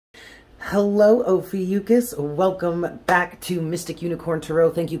Hello, Ophiuchus. Welcome back to Mystic Unicorn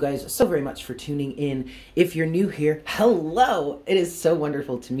Tarot. Thank you guys so very much for tuning in. If you're new here, hello. It is so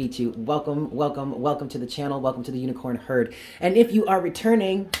wonderful to meet you. Welcome, welcome, welcome to the channel. Welcome to the Unicorn Herd. And if you are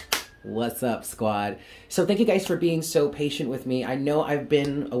returning, what's up, squad? So thank you guys for being so patient with me. I know I've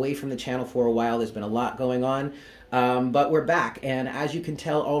been away from the channel for a while. There's been a lot going on. But we're back, and as you can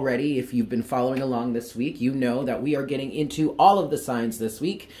tell already, if you've been following along this week, you know that we are getting into all of the signs this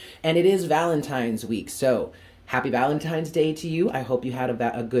week, and it is Valentine's week. So happy Valentine's Day to you. I hope you had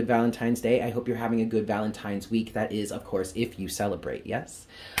a good Valentine's Day. I hope you're having a good Valentine's week. That is, of course, if you celebrate, yes?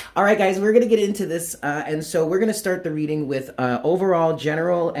 All right, guys, we're going to get into this, and so we're going to start the reading with overall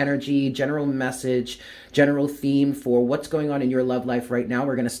general energy, general message, general theme for what's going on in your love life right now.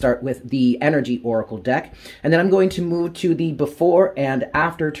 We're going to start with the Energy Oracle deck, and then I'm going to move to the before and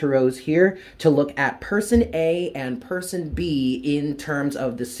after tarots here to look at person A and person B in terms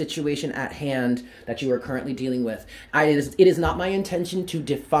of the situation at hand that you are currently dealing with. It is not my intention to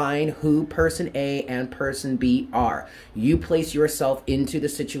define who person A and person B are. You place yourself into the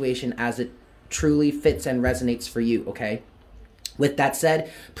situation as it truly fits and resonates for you, okay? With that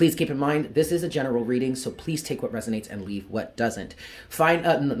said, please keep in mind, this is a general reading, so please take what resonates and leave what doesn't.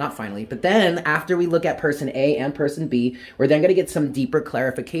 Not finally, but then after we look at person A and person B, we're then going to get some deeper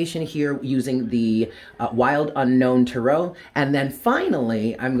clarification here using the Wild Unknown Tarot. And then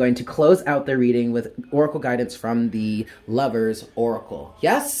finally, I'm going to close out the reading with Oracle guidance from the Lover's Oracle.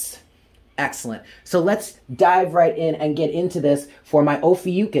 Yes? Excellent. So let's dive right in and get into this for my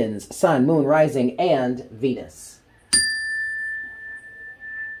Ophiuchans, Sun, Moon, Rising, and Venus.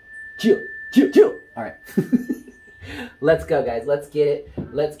 All right. Let's go, guys. Let's get it.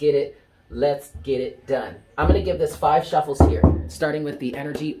 Let's get it. Let's get it done. I'm going to give this 5 shuffles here, starting with the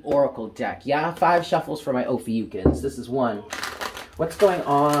Energy Oracle deck. Yeah, 5 shuffles for my Ophiuchans. This is 1. What's going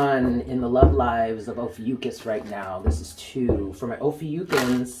on in the love lives of Ophiuchus right now? This is 2. For my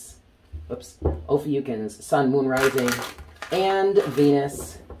Ophiuchans, Ophiuchans, Sun, Moon, Rising, and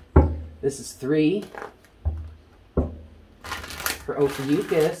Venus. This is 3. For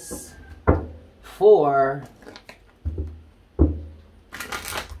Ophiuchus, 4,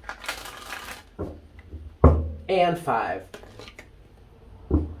 and 5.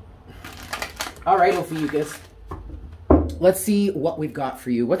 All right, Ophiuchus. Let's see what we've got for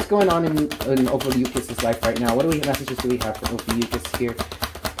you. What's going on in Ophiuchus' life right now? What messages do we have for Ophiuchus here?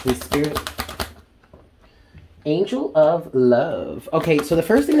 Please, Spirit. Angel of Love. Okay, so the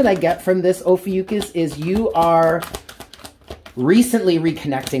first thing that I get from this, Ophiuchus, is you are recently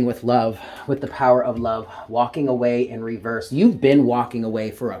reconnecting with love, with the power of love, walking away in reverse. You've been walking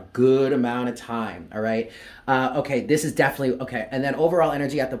away for a good amount of time, all right? Okay, this is definitely, okay. And then overall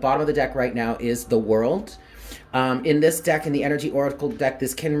energy at the bottom of the deck right now is the World. In this deck, in the Energy Oracle deck,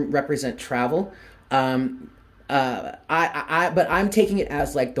 this can represent travel. But I'm taking it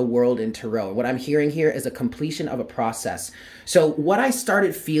as like the World in Tarot. What I'm hearing here is a completion of a process. So what I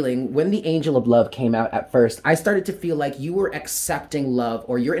started feeling when the Angel of Love came out at first, I started to feel like you were accepting love,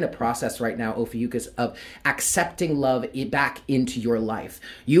 or you're in a process right now, Ophiuchus, of accepting love back into your life.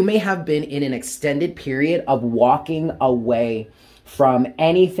 You may have been in an extended period of walking away from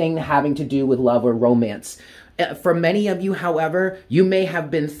anything having to do with love or romance. For many of you, however, you may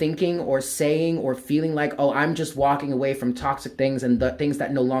have been thinking or saying or feeling like, oh, I'm just walking away from toxic things and the things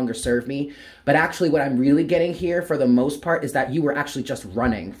that no longer serve me. But actually what I'm really getting here for the most part is that you were actually just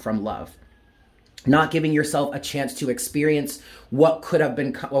running from love, not giving yourself a chance to experience what could have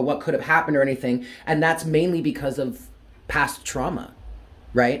been or what could have happened or anything. And that's mainly because of past trauma,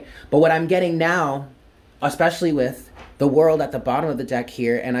 right? But what I'm getting now, especially with the World at the bottom of the deck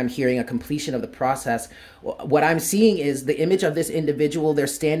here, and I'm hearing a completion of the process. What I'm seeing is the image of this individual. They're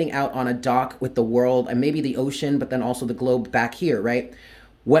standing out on a dock with the world and maybe the ocean, but then also the globe back here, right?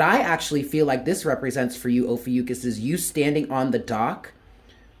 What I actually feel like this represents for you, Ophiuchus, is you standing on the dock,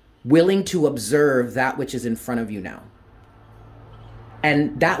 willing to observe that which is in front of you now.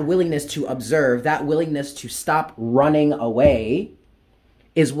 And that willingness to observe, that willingness to stop running away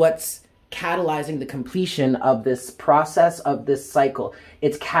is what's catalyzing the completion of this process, of this cycle.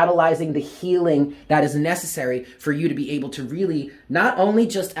 It's catalyzing the healing that is necessary for you to be able to really not only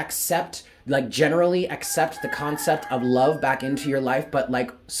just accept, like generally accept the concept of love back into your life, but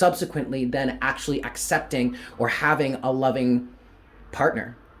like subsequently then actually accepting or having a loving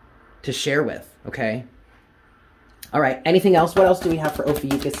partner to share with, okay? All right, anything else? What else do we have for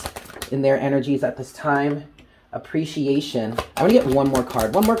Ophiuchus in their energies at this time? Appreciation. I'm gonna get one more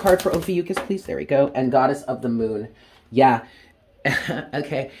card. One more card for Ophiuchus, please. There we go. And Goddess of the Moon. Yeah.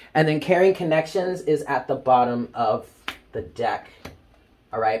 Okay. And then Caring Connections is at the bottom of the deck.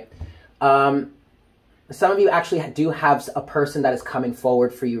 All right. Some of you actually do have a person that is coming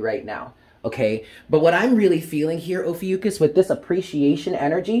forward for you right now, okay? But what I'm really feeling here, Ophiuchus, with this appreciation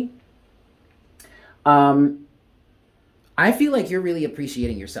energy, I feel like you're really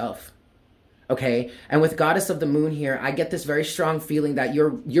appreciating yourself, okay? And with Goddess of the Moon here, I get this very strong feeling that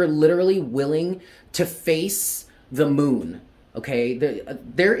you're literally willing to face the moon, okay?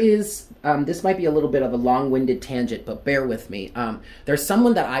 There is, this might be a little bit of a long-winded tangent, but bear with me. There's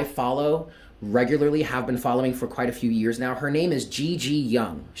someone that I follow regularly, have been following for quite a few years now. Her name is Gigi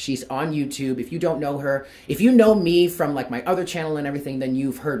Young. She's on YouTube. If you don't know her, if you know me from like my other channel and everything, then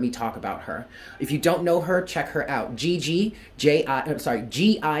you've heard me talk about her. If you don't know her, check her out. Gigi,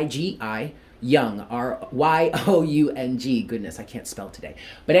 G-I-G-I, Young, R-Y-O-U-N-G. Goodness, I can't spell today.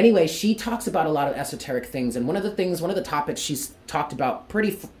 But anyway, she talks about a lot of esoteric things. And one of the topics she's talked about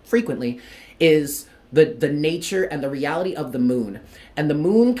pretty frequently is the nature and the reality of the moon. And the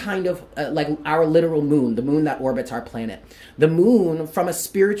moon kind of, like our literal moon, the moon that orbits our planet. The moon, from a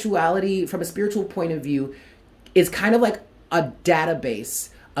spiritual point of view, is kind of like a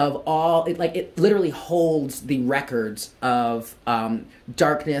database of all, it literally holds the records of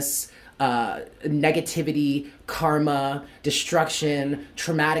darkness, negativity, karma, destruction,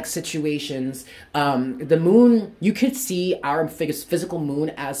 traumatic situations. The moon, you could see our physical moon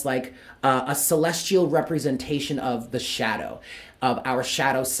as like a celestial representation of the shadow, of our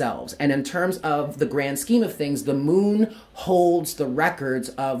shadow selves. And in terms of the grand scheme of things, the moon holds the records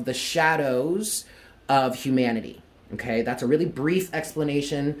of the shadows of humanity. Okay, that's a really brief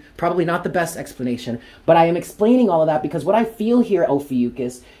explanation, probably not the best explanation, but I am explaining all of that because what I feel here,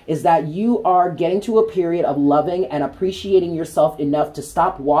 Ophiuchus, is that you are getting to a period of loving and appreciating yourself enough to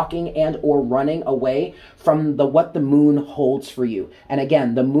stop walking and or running away from what the moon holds for you. And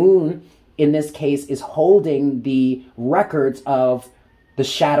again, the moon, in this case, is holding the records of the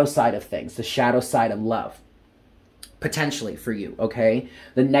shadow side of things, the shadow side of love, potentially for you, okay?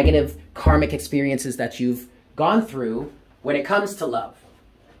 The negative karmic experiences that you've gone through when it comes to love.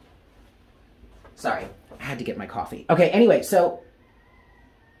 Sorry, I had to get my coffee. Okay, anyway, so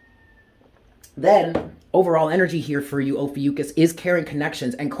then overall energy here for you, Ophiuchus, is caring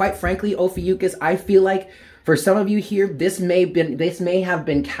connections. And quite frankly, Ophiuchus, I feel like for some of you here, this may have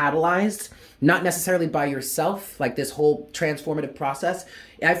been catalyzed, not necessarily by yourself, like this whole transformative process.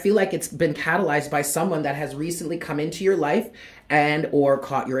 I feel like it's been catalyzed by someone that has recently come into your life and or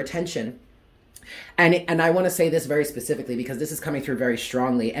caught your attention. And I want to say this very specifically because this is coming through very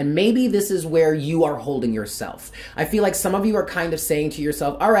strongly. And maybe this is where you are holding yourself. I feel like some of you are kind of saying to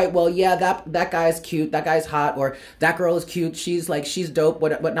yourself, all right, well, yeah, that guy's cute, that guy's hot, or that girl is cute, she's dope,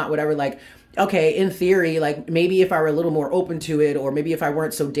 whatnot, whatever. Like, okay, in theory, like maybe if I were a little more open to it, or maybe if I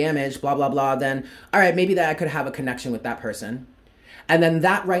weren't so damaged, blah, blah, blah, then all right, maybe that I could have a connection with that person. And then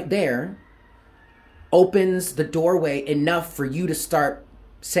that right there opens the doorway enough for you to start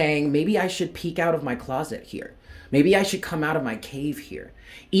saying, maybe I should peek out of my closet here. Maybe I should come out of my cave here.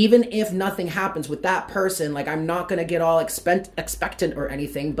 Even if nothing happens with that person, like I'm not going to get all expectant or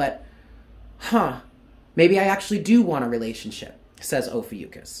anything, but maybe I actually do want a relationship, says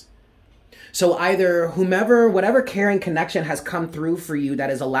Ophiuchus. So either whatever caring connection has come through for you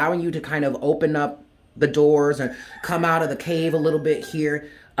that is allowing you to kind of open up the doors and come out of the cave a little bit here,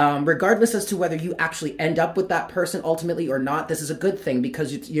 regardless as to whether you actually end up with that person ultimately or not, this is a good thing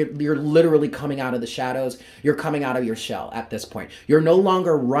because you're literally coming out of the shadows. You're coming out of your shell at this point. You're no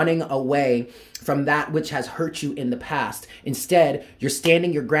longer running away from that which has hurt you in the past. Instead, you're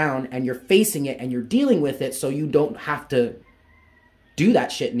standing your ground and you're facing it and you're dealing with it so you don't have to do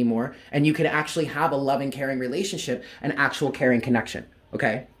that shit anymore. And you can actually have a loving, caring relationship, an actual caring connection.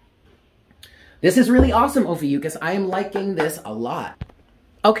 Okay? This is really awesome, Ophiuchus. I am liking this a lot.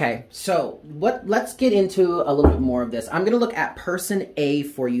 Okay, so let's get into a little bit more of this. I'm going to look at person A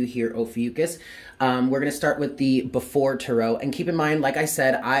for you here, Ophiuchus. We're going to start with the before tarot. And keep in mind, like I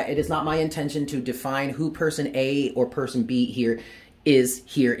said, it is not my intention to define who person A or person B here is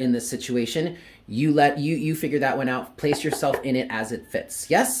here in this situation. You figure that one out. Place yourself in it as it fits.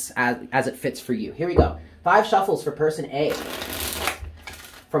 Yes, as it fits for you. Here we go. 5 shuffles for person A.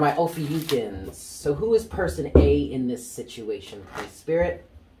 For my Ophiuchans. So who is person A in this situation, please, Spirit?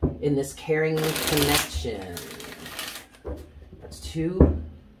 In this caring connection. That's 2.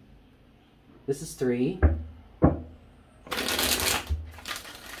 This is 3.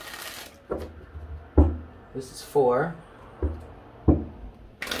 This is 4.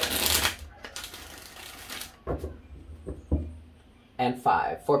 And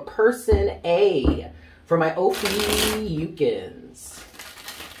 5. For person A. For my Ophiuchans.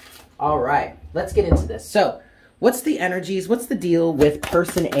 All right, let's get into this. So What's the energies? What's the deal with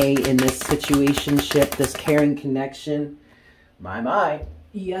person A in this situationship, this caring connection? My.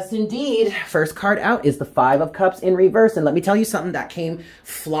 Yes, indeed. First card out is the Five of Cups in reverse. And let me tell you something that came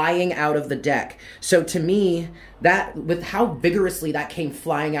flying out of the deck. So to me, that with how vigorously that came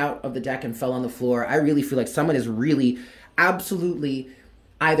flying out of the deck and fell on the floor, I really feel like someone is really absolutely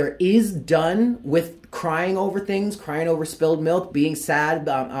either is done with crying over things, crying over spilled milk, being sad,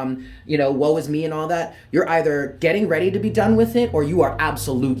 you know, woe is me and all that. You're either getting ready to be done with it or you are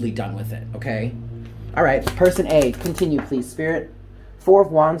absolutely done with it, okay? All right, person A, continue please, Spirit. Four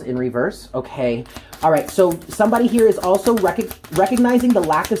of Wands in reverse. Okay. All right. So somebody here is also recognizing the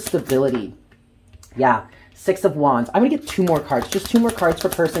lack of stability. Yeah. Six of Wands. I'm going to get two more cards. Just two more cards for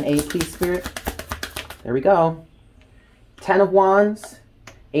person A, please, Spirit. There we go. 10 of Wands.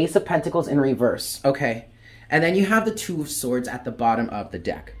 Ace of Pentacles in reverse. Okay. And then you have the Two of Swords at the bottom of the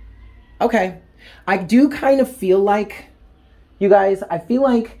deck. Okay. I do kind of feel like, you guys, I feel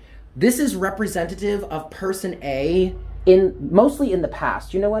like this is representative of person A mostly in the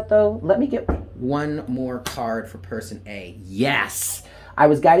past. You know what though? Let me get one more card for person A. Yes! I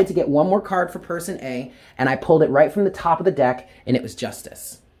was guided to get one more card for person A, and I pulled it right from the top of the deck, and it was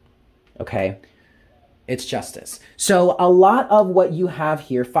Justice. Okay? It's Justice. So a lot of what you have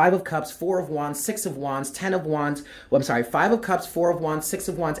here, Five of Cups, Four of Wands, Six of Wands, 10 of Wands, well, I'm sorry, Five of Cups, Four of Wands, Six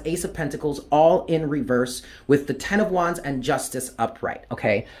of Wands, Ace of Pentacles, all in reverse with the 10 of Wands and Justice upright,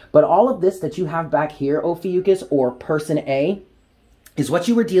 okay? But all of this that you have back here, Ophiuchus, or person A, is what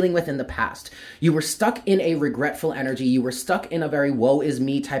you were dealing with in the past. You were stuck in a regretful energy. You were stuck in a very woe is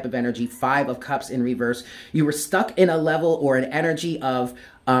me type of energy, Five of Cups in reverse. You were stuck in a level or an energy of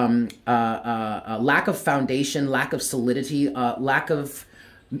lack of foundation, lack of solidity, lack of,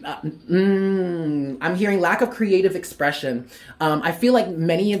 I'm hearing lack of creative expression. I feel like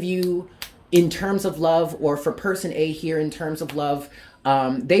many of you, in terms of love, or for person A here in terms of love,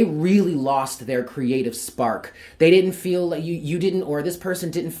 they really lost their creative spark. They didn't feel like you didn't, or this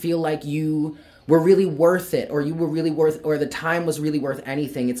person didn't feel like you were really worth it, or you were really worth, or the time was really worth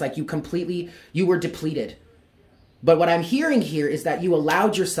anything. It's like you were depleted. But what I'm hearing here is that you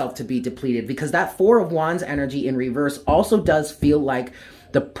allowed yourself to be depleted, because that Four of Wands energy in reverse also does feel like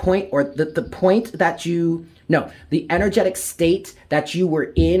the point, or the point that you, no, the energetic state that you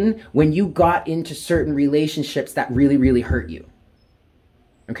were in when you got into certain relationships that really, really hurt you.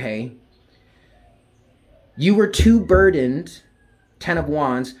 Okay? You were too burdened, 10 of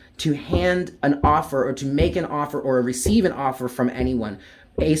Wands, to hand an offer or to make an offer or receive an offer from anyone.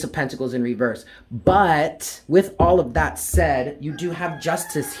 Ace of Pentacles in reverse. But with all of that said, you do have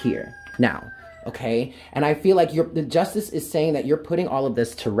Justice here now, okay? And I feel like the Justice is saying that you're putting all of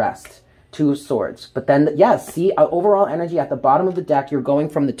this to rest. Two of Swords. But then, yes, see, overall energy at the bottom of the deck, you're going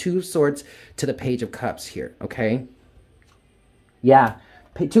from the Two of Swords to the Page of Cups here, okay? Yeah.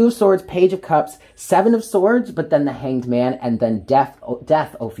 Two of Swords, Page of Cups, Seven of Swords, but then the Hanged Man, and then Death,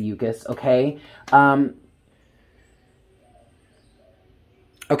 Ophiuchus, okay?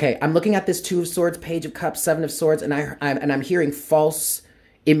 Okay, I'm looking at this Two of Swords, Page of Cups, Seven of Swords, and I'm hearing false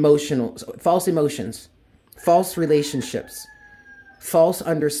emotions, false relationships, false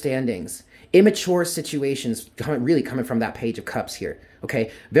understandings, immature situations, really coming from that Page of Cups here,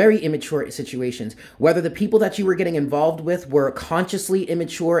 okay? Very immature situations. Whether the people that you were getting involved with were consciously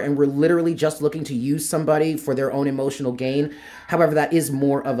immature and were literally just looking to use somebody for their own emotional gain. However, that is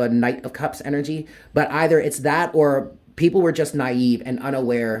more of a Knight of Cups energy, but either it's that or people were just naive and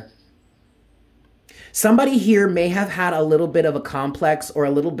unaware. Somebody here may have had a little bit of a complex or a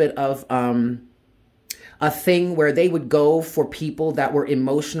little bit of a thing where they would go for people that were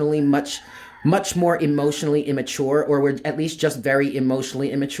emotionally much more emotionally immature, or were at least just very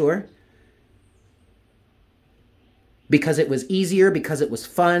emotionally immature. Because it was easier, because it was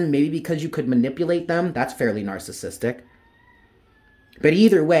fun, maybe because you could manipulate them. That's fairly narcissistic. But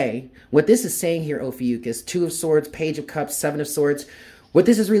either way, what this is saying here, Ophiuchus, Two of Swords, Page of Cups, Seven of Swords, what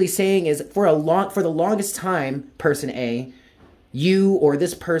this is really saying is for the longest time, person A, you or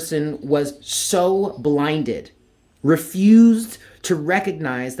this person was so blinded, refused to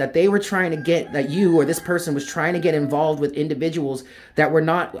recognize that they were trying to get, that you or this person was trying to get involved with individuals that were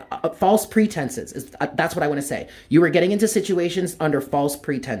not, false pretenses. That's what I want to say. You were getting into situations under false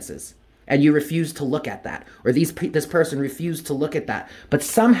pretenses. And you refused to look at that, or this person refused to look at that. But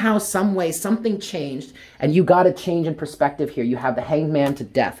somehow, some way, something changed, and you got a change in perspective here. You have the Hanged Man to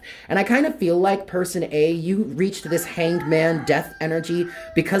Death. And I kind of feel like, person A, you reached this Hanged Man death energy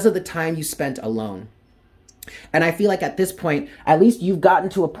because of the time you spent alone. And I feel like at this point, at least you've gotten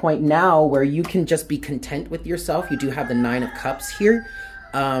to a point now where you can just be content with yourself. You do have the Nine of Cups here.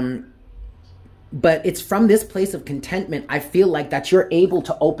 But it's from this place of contentment, I feel like, that you're able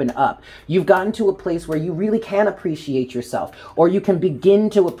to open up. You've gotten to a place where you really can appreciate yourself, or you can begin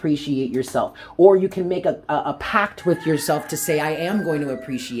to appreciate yourself, or you can make a pact with yourself to say, I am going to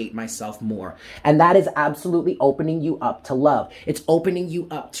appreciate myself more. And that is absolutely opening you up to love. It's opening you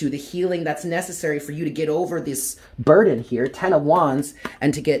up to the healing that's necessary for you to get over this burden here, 10 of Wands,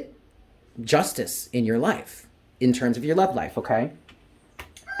 and to get justice in your life, in terms of your love life, okay?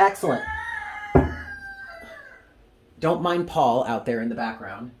 Excellent. Don't mind Paul out there in the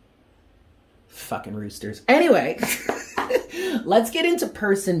background. Fucking roosters. Anyway, let's get into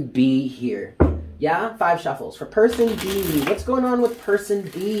person B here. Yeah, 5 shuffles. For person B, what's going on with person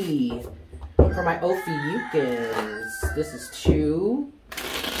B? For my Ophiuchus, this is 2.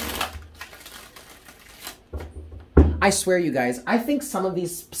 I swear, you guys, I think some of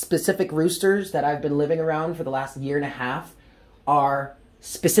these specific roosters that I've been living around for the last year and a half are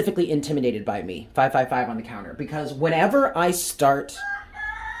specifically intimidated by me. 555 on the counter. Because whenever I start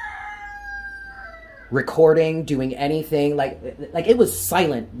recording, doing anything, like it was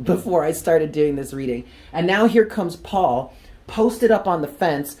silent before I started doing this reading. And now here comes Paul, posted up on the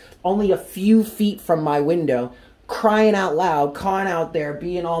fence, only a few feet from my window, crying out loud, cawing out there,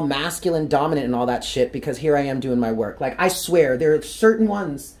 being all masculine, dominant and all that shit, because here I am doing my work. Like, I swear, there are certain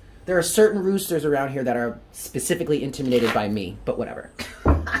ones, there are certain roosters around here that are specifically intimidated by me, but whatever.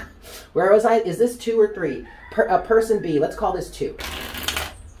 Where was I? Is this 2 or 3? Person B, let's call this 2.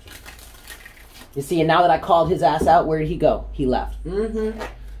 You see, and now that I called his ass out, where did he go? He left.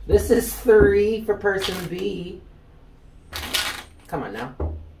 This is 3 for person B. Come on now.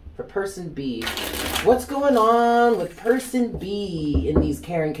 For person B. What's going on with person B in these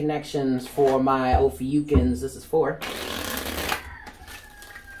caring connections for my Ophiuchus? This is 4.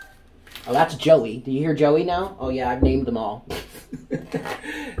 Oh, that's Joey. Do you hear Joey now? Oh yeah, I've named them all.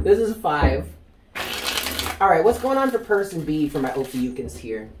 This is 5. All right, what's going on for person B for my Ophiuchus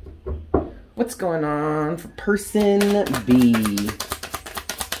here? What's going on for person B?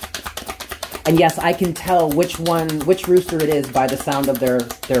 And yes, I can tell which rooster it is by the sound of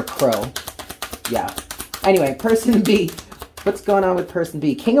their crow. Yeah. Anyway, person B. What's going on with person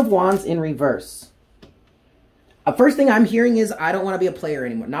B? King of Wands in reverse. First thing I'm hearing is I don't want to be a player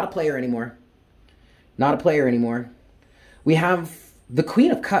anymore. Not a player anymore. Not a player anymore. We have the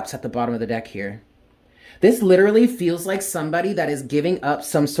Queen of Cups at the bottom of the deck here. This literally feels like somebody that is giving up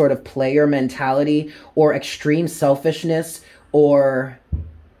some sort of player mentality or extreme selfishness or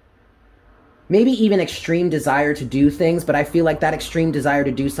maybe even extreme desire to do things, but I feel like that extreme desire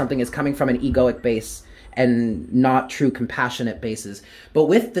to do something is coming from an egoic base and not true compassionate bases. But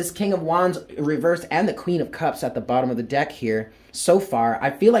with this King of Wands reversed and the Queen of Cups at the bottom of the deck here, so far,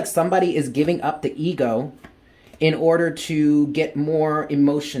 I feel like somebody is giving up the ego in order to get more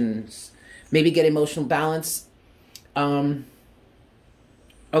emotions, maybe get emotional balance.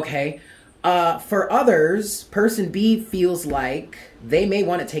 Okay. For others, person B feels like they may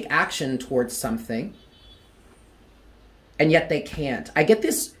want to take action towards something, and yet they can't. I get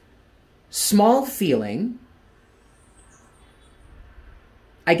this small feeling.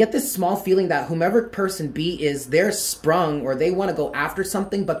 I get this small feeling that whomever person B is, they're sprung or they want to go after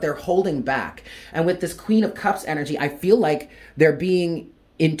something, but they're holding back. And with this Queen of Cups energy, I feel like they're being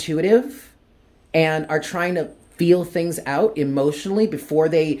intuitive and are trying to feel things out emotionally before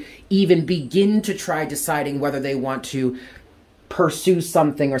they even begin to try deciding whether they want to pursue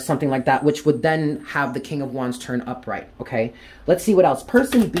something or something like that, which would then have the King of Wands turn upright, okay? Let's see what else.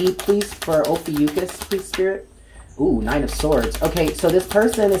 Person B, please, for Ophiuchus, please, Spirit. Ooh, 9 of Swords. Okay, so this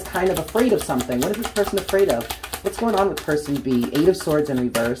person is kind of afraid of something. What is this person afraid of? What's going on with person B? 8 of Swords in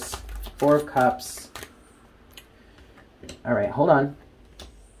reverse. 4 of Cups. All right, hold on.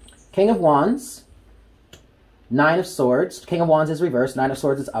 King of Wands. 9 of Swords. King of Wands is reversed. 9 of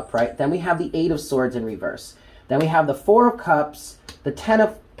Swords is upright. Then we have the 8 of Swords in reverse. Then we have the 4 of Cups, the 10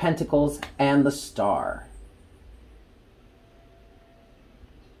 of Pentacles, and the Star.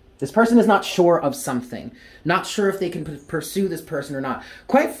 This person is not sure of something. Not sure if they can pursue this person or not.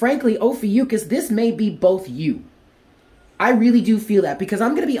 Quite frankly, Ophiuchus, this may be both you. I really do feel that, because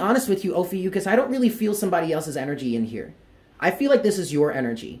I'm going to be honest with you, Ophiuchus, I don't really feel somebody else's energy in here. I feel like this is your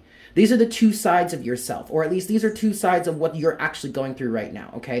energy. These are the 2 sides of yourself, or at least these are 2 sides of what you're actually going through right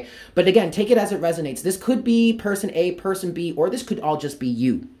now, okay? But again, take it as it resonates. This could be person A, person B, or this could all just be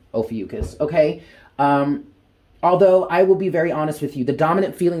you, Ophiuchus, okay? Although I will be very honest with you, the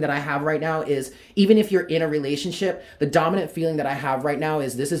dominant feeling that I have right now is, even if you're in a relationship, the dominant feeling that I have right now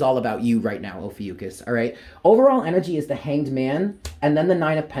is this is all about you right now, Ophiuchus, all right? Overall energy is the Hanged Man, and then the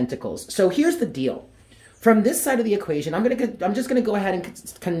 9 of Pentacles. So here's the deal. From this side of the equation, I'm just gonna go ahead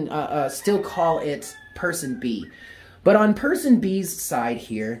and still call it person B. But on person B's side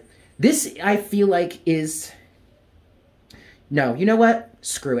here, this I feel like is, no, you know what?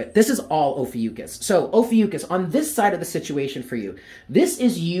 Screw it. This is all Ophiuchus. So Ophiuchus, on this side of the situation for you, this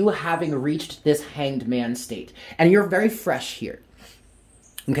is you having reached this hanged man state. And you're very fresh here.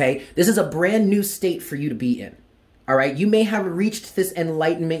 Okay? This is a brand new state for you to be in. All right? You may have reached this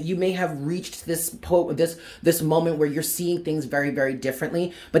enlightenment. You may have reached this moment where you're seeing things very, very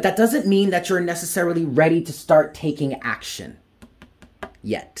differently. But that doesn't mean that you're necessarily ready to start taking action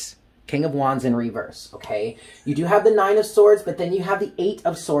yet. King of Wands in reverse, okay? You do have the Nine of Swords, but then you have the Eight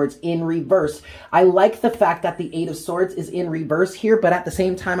of Swords in reverse. I like the fact that the Eight of Swords is in reverse here, but at the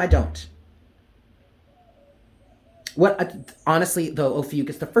same time, I don't. Honestly, though,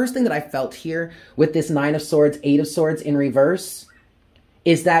 Ophiuchus, the first thing that I felt here with this Nine of Swords, Eight of Swords in reverse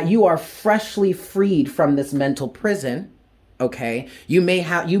is that you are freshly freed from this mental prison, okay? You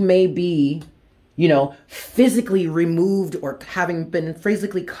may be, you know, physically removed or having been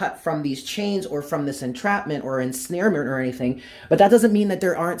physically cut from these chains or from this entrapment or ensnarement or anything, but that doesn't mean that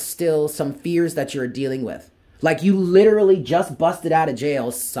there aren't still some fears that you're dealing with. Like you literally just busted out of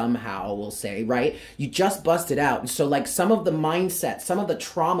jail somehow, we'll say, right? You just busted out. And so like some of the mindset, some of the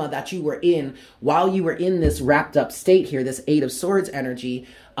trauma that you were in while you were in this wrapped up state here, this Eight of Swords energy,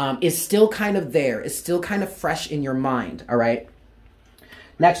 is still kind of there, is still kind of fresh in your mind, all right?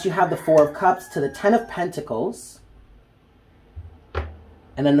 Next, you have the Four of Cups to the Ten of Pentacles,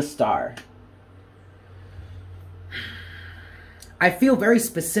 and then the Star. I feel very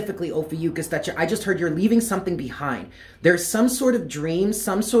specifically, Ophiuchus, that I just heard you're leaving something behind. There's some sort of dream,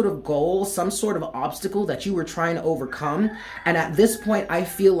 some sort of goal, some sort of obstacle that you were trying to overcome, and at this point, I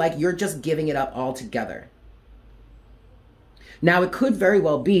feel like you're just giving it up altogether. Now, it could very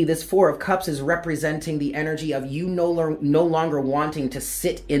well be this Four of Cups is representing the energy of you no longer wanting to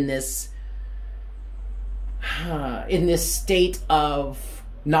sit in this state of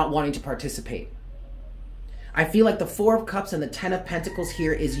not wanting to participate. I feel like the Four of Cups and the Ten of Pentacles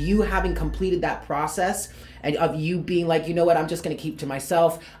here is you having completed that process and of you being like, you know what, I'm just going to keep to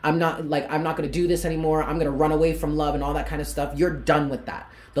myself. I'm not going to do this anymore. I'm going to run away from love and all that kind of stuff. You're done with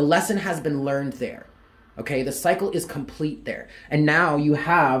that. The lesson has been learned there. Okay, the cycle is complete there. And now you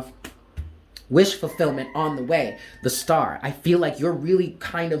have wish fulfillment on the way. The Star. I feel like you're really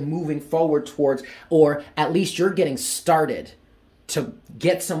kind of moving forward towards, or at least you're getting started to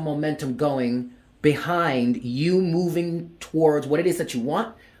get some momentum going behind you moving towards what it is that you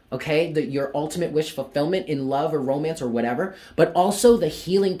want. Okay, your ultimate wish fulfillment in love or romance or whatever, but also the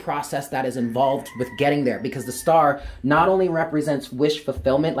healing process that is involved with getting there, because the Star not only represents wish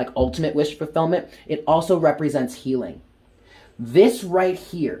fulfillment, like ultimate wish fulfillment, it also represents healing. This right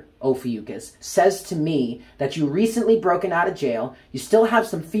here, Ophiuchus, says to me that you recently broken out of jail, you still have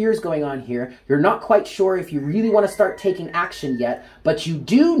some fears going on here, you're not quite sure if you really want to start taking action yet, but you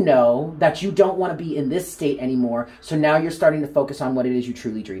do know that you don't want to be in this state anymore, so now you're starting to focus on what it is you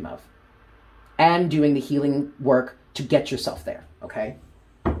truly dream of. And doing the healing work to get yourself there, okay?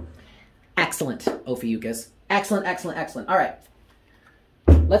 Excellent, Ophiuchus. Excellent, excellent, excellent. All right.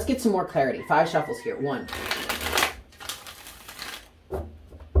 Let's get some more clarity. 5 shuffles here. 1,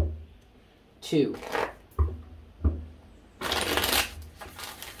 2.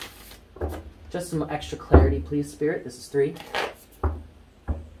 Just some extra clarity, please, Spirit. This is 3.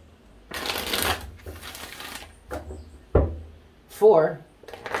 4.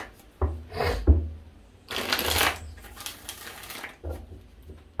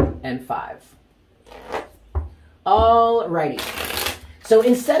 And 5. Alrighty. So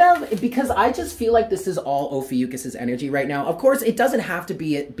instead of, because I just feel like this is all Ophiuchus's energy right now. Of course, it doesn't have to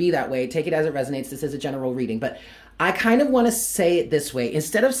be that way. Take it as it resonates. This is a general reading. But I kind of want to say it this way.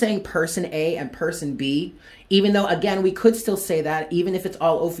 Instead of saying person A and person B, even though, again, we could still say that, even if it's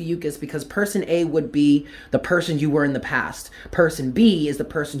all Ophiuchus, because person A would be the person you were in the past. Person B is the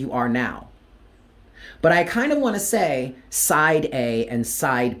person you are now. But I kind of want to say side A and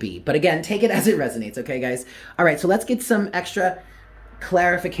side B. But again, take it as it resonates, okay, guys? All right, so let's get some extra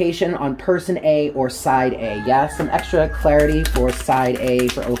clarification on person A or side A. Yeah, some extra clarity for side A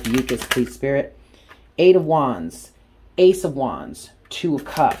for Ophiuchus, please, Spirit. 8 of Wands, Ace of Wands, 2 of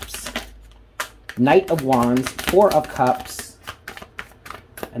Cups, Knight of Wands, 4 of Cups,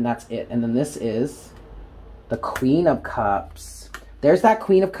 and that's it. And then this is the Queen of Cups. There's that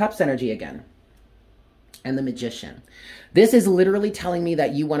Queen of Cups energy again. And the Magician. This is literally telling me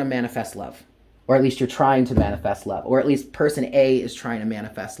that you want to manifest love. Or at least you're trying to manifest love. Or at least person A is trying to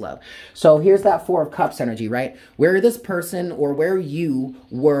manifest love. So here's that Four of Cups energy, right? Where this person or where you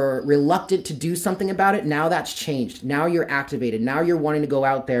were reluctant to do something about it, now that's changed. Now you're activated. Now you're wanting to go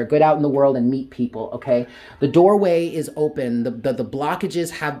out there, get out in the world and meet people, okay? The doorway is open. The blockages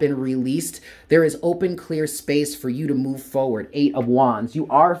have been released. There is open, clear space for you to move forward. Eight of Wands. You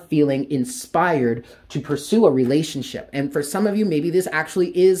are feeling inspired to pursue a relationship. And for some of you, maybe this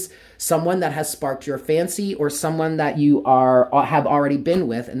actually is someone that has sparked your fancy or someone that you have already been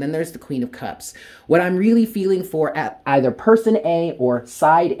with. And then there's the Queen of Cups. What I'm really feeling for at either person A or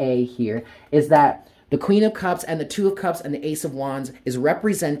side A here is that the Queen of Cups and the Two of Cups and the Ace of Wands is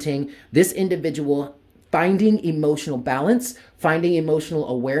representing this individual finding emotional balance, finding emotional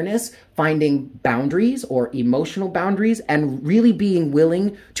awareness, finding boundaries or emotional boundaries, and really being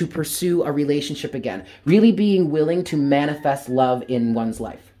willing to pursue a relationship again. Really being willing to manifest love in one's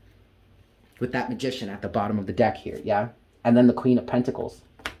life. With that Magician at the bottom of the deck here, yeah? And then the Queen of Pentacles.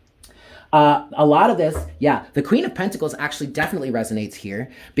 A lot of this, yeah, the Queen of Pentacles actually definitely resonates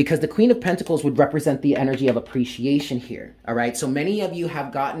here because the Queen of Pentacles would represent the energy of appreciation here, all right? So many of you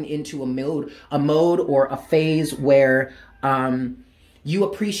have gotten into a mode or a phase where you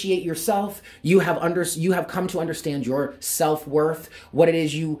appreciate yourself, you have come to understand your self-worth, what it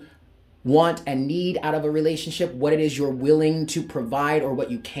is you want and need out of a relationship, what it is you're willing to provide or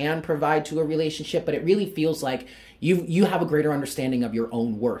what you can provide to a relationship, but it really feels like you have a greater understanding of your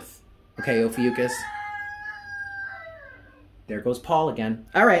own worth. Okay, Ophiuchus. There goes Paul again.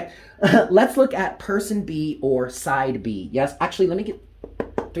 All right, let's look at person B or side B. Yes, actually, let me get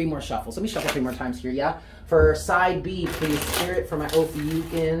 3 more shuffles. Let me shuffle 3 more times here, yeah? For side B, please, Spirit, for my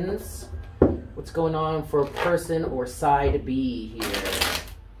Ophiuchans. What's going on for person or side B here?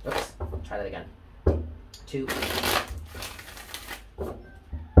 Oops, try that again. 2.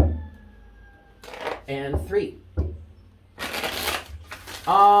 And 3.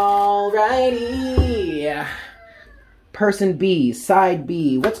 Alrighty. Person B, side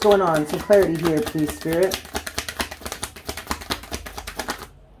B. What's going on? Some clarity here, please, Spirit.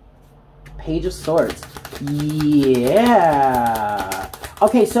 Page of Swords. Yeah.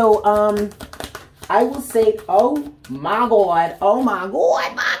 Okay, so, I will say, oh my God, oh my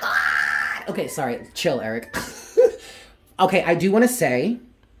God, my God. Okay, sorry, chill, Eric. Okay, I do want to say,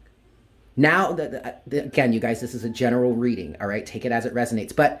 now, again, you guys, this is a general reading, all right? Take it as it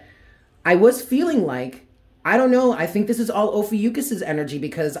resonates. But I was feeling like, I don't know, I think this is all Ophiuchus' energy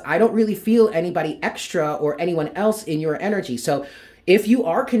because I don't really feel anybody extra or anyone else in your energy. So if you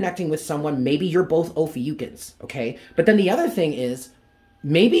are connecting with someone, maybe you're both Ophiuchans, okay? But then the other thing is,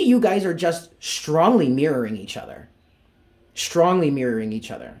 maybe you guys are just strongly mirroring each other. Strongly mirroring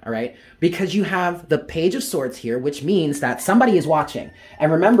each other, all right? Because you have the Page of Swords here, which means that somebody is watching.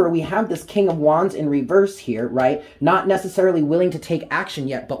 And remember, we have this King of Wands in reverse here, right? Not necessarily willing to take action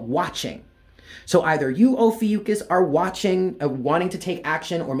yet, but watching. So either you, Ophiuchus, are watching, wanting to take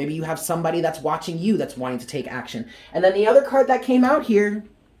action, or maybe you have somebody that's watching you that's wanting to take action. And then the other card that came out here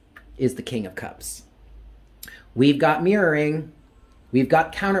is the King of Cups. We've got mirroring. We've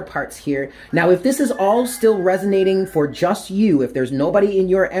got counterparts here. Now, if this is all still resonating for just you, if there's nobody in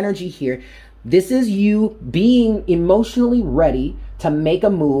your energy here, this is you being emotionally ready to make a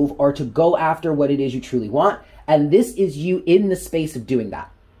move or to go after what it is you truly want. And this is you in the space of doing that.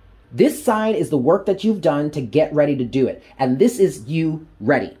 This side is the work that you've done to get ready to do it. And this is you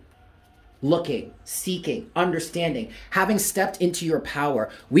ready. Looking, seeking, understanding, having stepped into your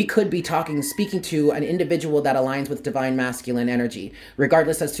power. We could be speaking to an individual that aligns with divine masculine energy,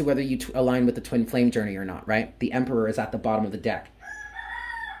 regardless as to whether you align with the twin flame journey or not, right? The Emperor is at the bottom of the deck.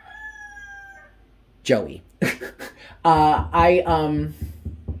 Joey. I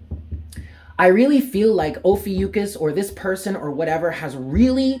really feel like Ophiuchus or this person or whatever has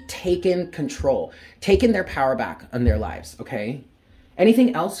really taken control, taken their power back on their lives, okay?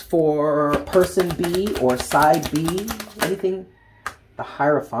 Anything else for person B or side B? Anything? The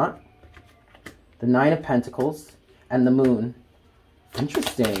Hierophant, the Nine of Pentacles, and the Moon.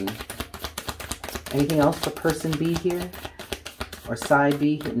 Interesting. Anything else for person B here? Or side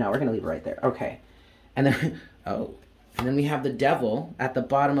B? No, we're going to leave it right there. Okay. And then, oh. And then we have the Devil at the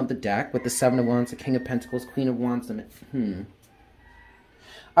bottom of the deck with the Seven of Wands, the King of Pentacles, Queen of Wands. All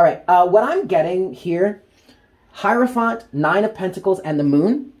right. What I'm getting here, Hierophant, Nine of Pentacles, and the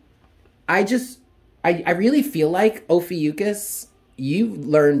Moon. I really feel like, Ophiuchus, you've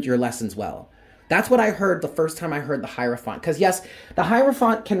learned your lessons well. That's what I heard the first time I heard the Hierophant. Because yes, the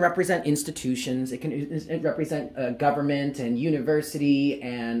Hierophant can represent institutions. It can represent government and university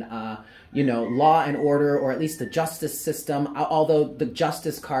and, you know, law and order, or at least the justice system, although the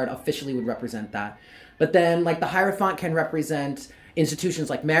justice card officially would represent that. But then, like, the Hierophant can represent institutions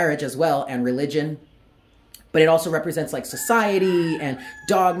like marriage as well, and religion. But it also represents, like, society and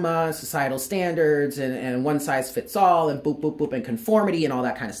dogma, societal standards, and one size fits all, and boop, boop, boop, and conformity, and all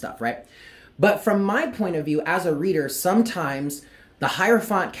that kind of stuff, right? But from my point of view, as a reader, sometimes the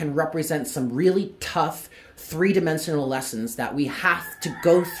Hierophant can represent some really tough three-dimensional lessons that we have to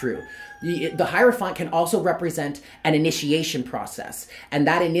go through. The Hierophant can also represent an initiation process. And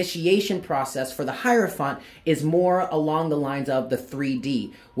that initiation process for the Hierophant is more along the lines of the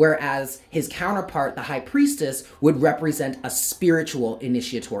 3D, whereas his counterpart, the High Priestess, would represent a spiritual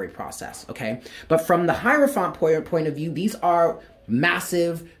initiatory process, okay? But from the Hierophant point of view, these are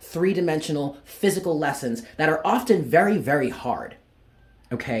massive, three-dimensional physical lessons that are often very, very hard.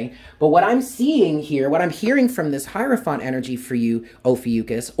 Okay, but what I'm seeing here, what I'm hearing from this Hierophant energy for you,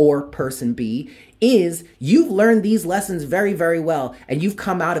 Ophiuchus, or person B, is you've learned these lessons very, very well, and you've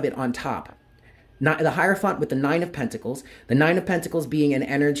come out of it on top. The Hierophant with the Nine of Pentacles, the Nine of Pentacles being an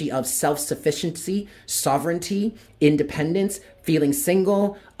energy of self-sufficiency, sovereignty, independence, feeling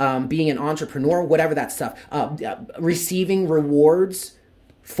single, being an entrepreneur, whatever that stuff, receiving rewards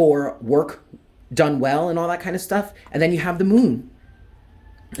for work done well and all that kind of stuff. And then you have the Moon.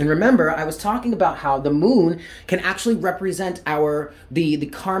 And remember, I was talking about how the Moon can actually represent the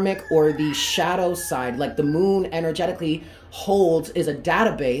karmic or the shadow side. Like, the Moon energetically is a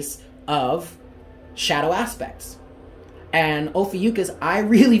database of shadow aspects. And Ophiuchus, I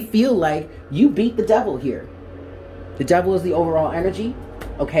really feel like you beat the devil here. The devil is the overall energy,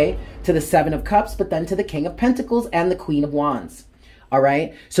 okay, to the Seven of Cups, but then to the King of Pentacles and the Queen of Wands. All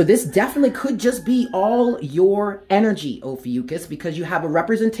right, so this definitely could just be all your energy, Ophiuchus, because you have a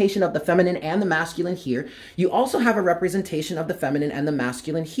representation of the feminine and the masculine here. You also have a representation of the feminine and the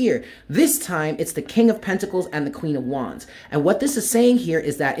masculine here. This time, it's the King of Pentacles and the Queen of Wands. And what this is saying here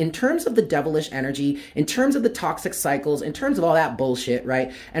is that in terms of the devilish energy, in terms of the toxic cycles, in terms of all that bullshit,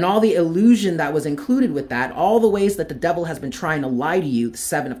 right, and all the illusion that was included with that, all the ways that the devil has been trying to lie to you, the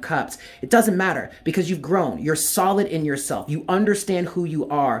Seven of Cups, it doesn't matter because you've grown. You're solid in yourself. You understand who you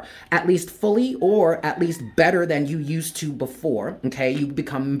are, at least fully, or at least better than you used to before, okay? You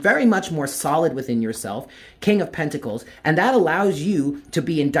become very much more solid within yourself, King of Pentacles, and that allows you to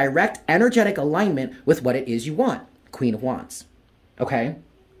be in direct energetic alignment with what it is you want, Queen of Wands, okay?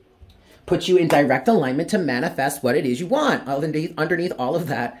 Puts you in direct alignment to manifest what it is you want. Underneath all of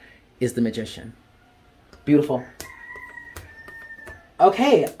that is the Magician. Beautiful.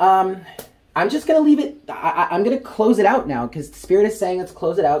 Okay, I'm just going to leave it, I'm going to close it out now because Spirit is saying let's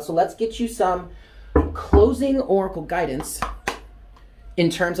close it out. So let's get you some closing oracle guidance in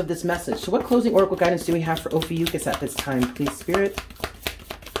terms of this message. So what closing oracle guidance do we have for Ophiuchus at this time, please, Spirit?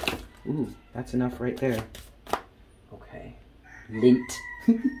 Ooh, that's enough right there. Okay. Lint.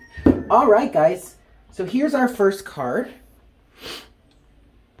 All right, guys. So here's our first card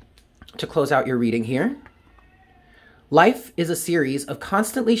to close out your reading here. Life is a series of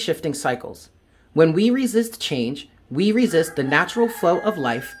constantly shifting cycles. When we resist change, we resist the natural flow of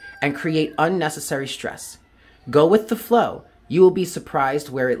life and create unnecessary stress. Go with the flow. You will be surprised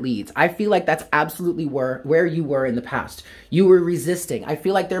where it leads. I feel like that's absolutely where you were in the past. You were resisting. I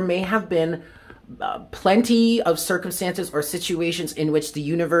feel like there may have been plenty of circumstances or situations in which the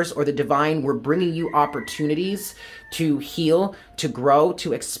universe or the divine were bringing you opportunities to heal, to grow,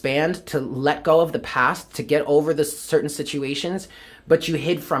 to expand, to let go of the past, to get over the certain situations, but you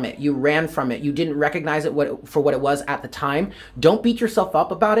hid from it. You ran from it. You didn't recognize it for what it was at the time. Don't beat yourself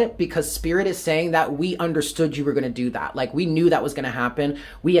up about it because Spirit is saying that we understood you were going to do that. Like, we knew that was going to happen.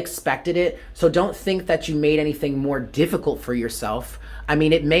 We expected it. So don't think that you made anything more difficult for yourself. I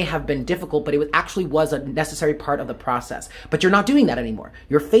mean, it may have been difficult, but it actually was a necessary part of the process. But you're not doing that anymore.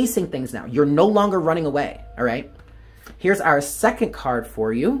 You're facing things now. You're no longer running away, all right? Here's our second card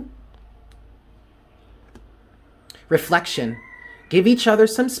for you. Reflection. Give each other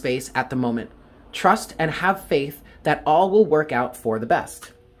some space at the moment. Trust and have faith that all will work out for the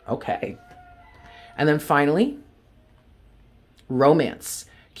best. Okay. And then finally, romance.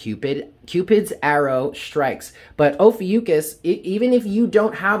 Cupid's arrow strikes. But Ophiuchus, even if you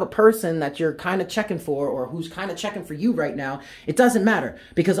don't have a person that you're kind of checking for or who's kind of checking for you right now, it doesn't matter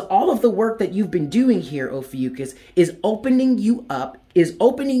because all of the work that you've been doing here, Ophiuchus, is opening you up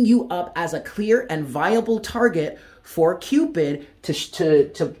as a clear and viable target for Cupid to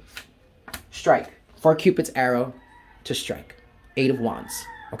strike, for Cupid's arrow to strike. Eight of Wands,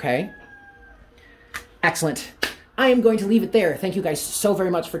 okay? Excellent. I am going to leave it there. Thank you guys so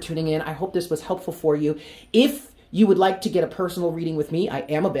very much for tuning in. I hope this was helpful for you. If you would like to get a personal reading with me, I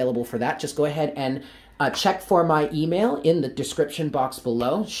am available for that. Just go ahead and check for my email in the description box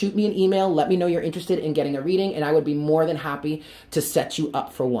below. Shoot me an email. Let me know you're interested in getting a reading, and I would be more than happy to set you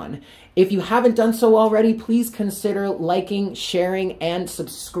up for one. If you haven't done so already, please consider liking, sharing, and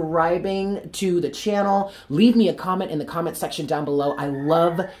subscribing to the channel. Leave me a comment in the comment section down below. I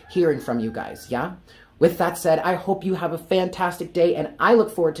love hearing from you guys, yeah? With that said, I hope you have a fantastic day, and I look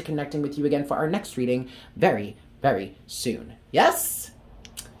forward to connecting with you again for our next reading very, very soon. Yes?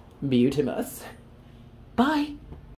 Beautimus. Bye.